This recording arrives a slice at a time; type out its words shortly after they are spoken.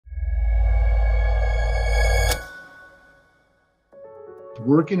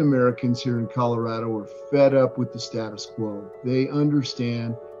Working Americans here in Colorado are fed up with the status quo. They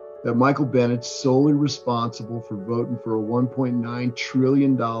understand that Michael Bennet's solely responsible for voting for a $1.9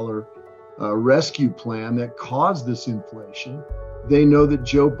 trillion rescue plan that caused this inflation. They know that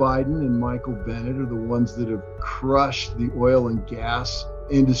Joe Biden and Michael Bennet are the ones that have crushed the oil and gas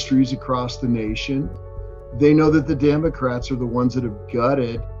industries across the nation. They know that the Democrats are the ones that have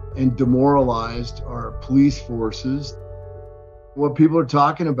gutted and demoralized our police forces. What people are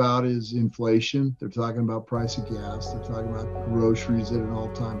talking about is inflation. They're talking about price of gas. They're talking about groceries at an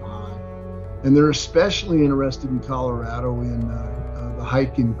all-time high. And they're especially interested in Colorado in the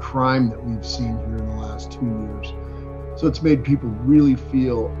hike in crime that we've seen here in the last 2 years. So it's made people really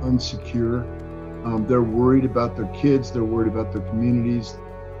feel unsecure. They're worried about their kids. They're worried about their communities.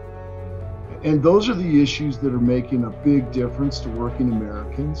 And those are the issues that are making a big difference to working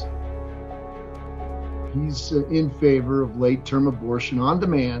Americans. He's in favor of late-term abortion on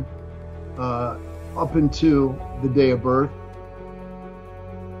demand up until the day of birth.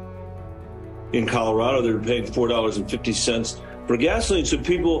 In Colorado, they're paying $4.50 for gasoline. So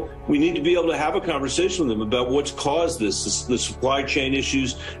people, we need to be able to have a conversation with them about what's caused this, the supply chain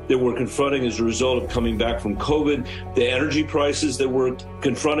issues that we're confronting as a result of coming back from COVID, the energy prices that we're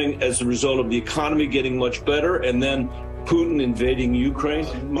confronting as a result of the economy getting much better, and then Putin invading Ukraine.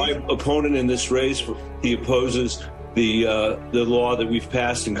 My opponent in this race, he opposes the law that we've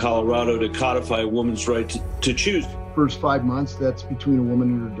passed in Colorado to codify a woman's right to choose. First 5 months, that's between a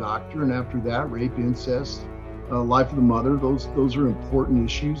woman and her doctor, and after that, rape, incest, life of the mother. Those are important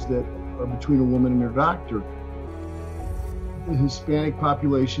issues that are between a woman and her doctor. The Hispanic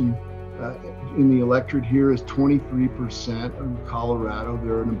population in the electorate here is 23% in Colorado.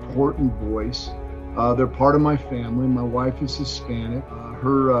 They're an important voice. They're part of my family. My wife is Hispanic.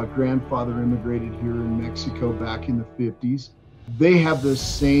 Her grandfather immigrated here in Mexico back in the 50s. They have the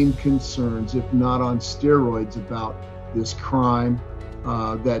same concerns, if not on steroids, about this crime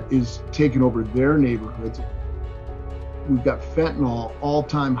that is taking over their neighborhoods. We've got fentanyl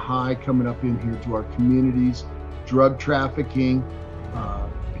all-time high coming up in here to our communities, drug trafficking,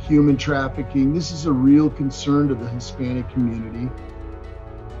 human trafficking. This is a real concern to the Hispanic community.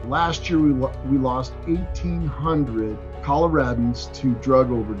 Last year, we lost 1,800 Coloradans to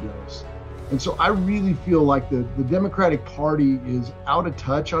drug overdose. And so I really feel like the Democratic Party is out of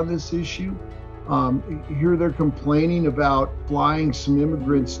touch on this issue. Here they're complaining about flying some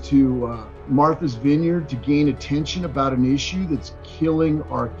immigrants to Martha's Vineyard to gain attention about an issue that's killing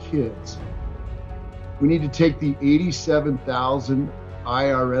our kids. We need to take the 87,000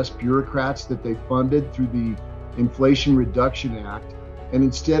 IRS bureaucrats that they funded through the Inflation Reduction Act, and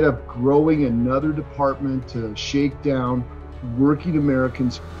instead of growing another department to shake down working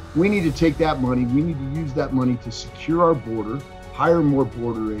Americans, we need to take that money, we need to use that money to secure our border, hire more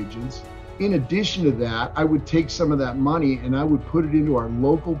border agents. In addition to that, I would take some of that money and I would put it into our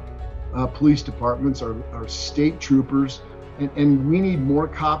local police departments, our state troopers, and we need more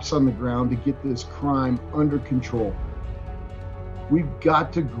cops on the ground to get this crime under control. We've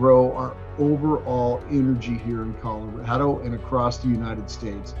got to grow our overall energy here in Colorado and across the United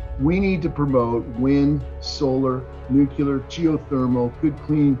States. We need to promote wind, solar, nuclear, geothermal, good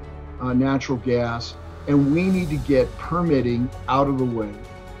clean natural gas, and we need to get permitting out of the way.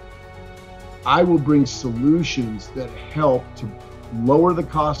 I will bring solutions that help to lower the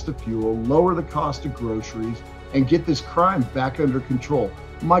cost of fuel, lower the cost of groceries, and get this crime back under control.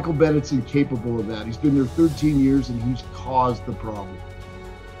 Michael Bennett's incapable of that. He's been there 13 years and he's caused the problem.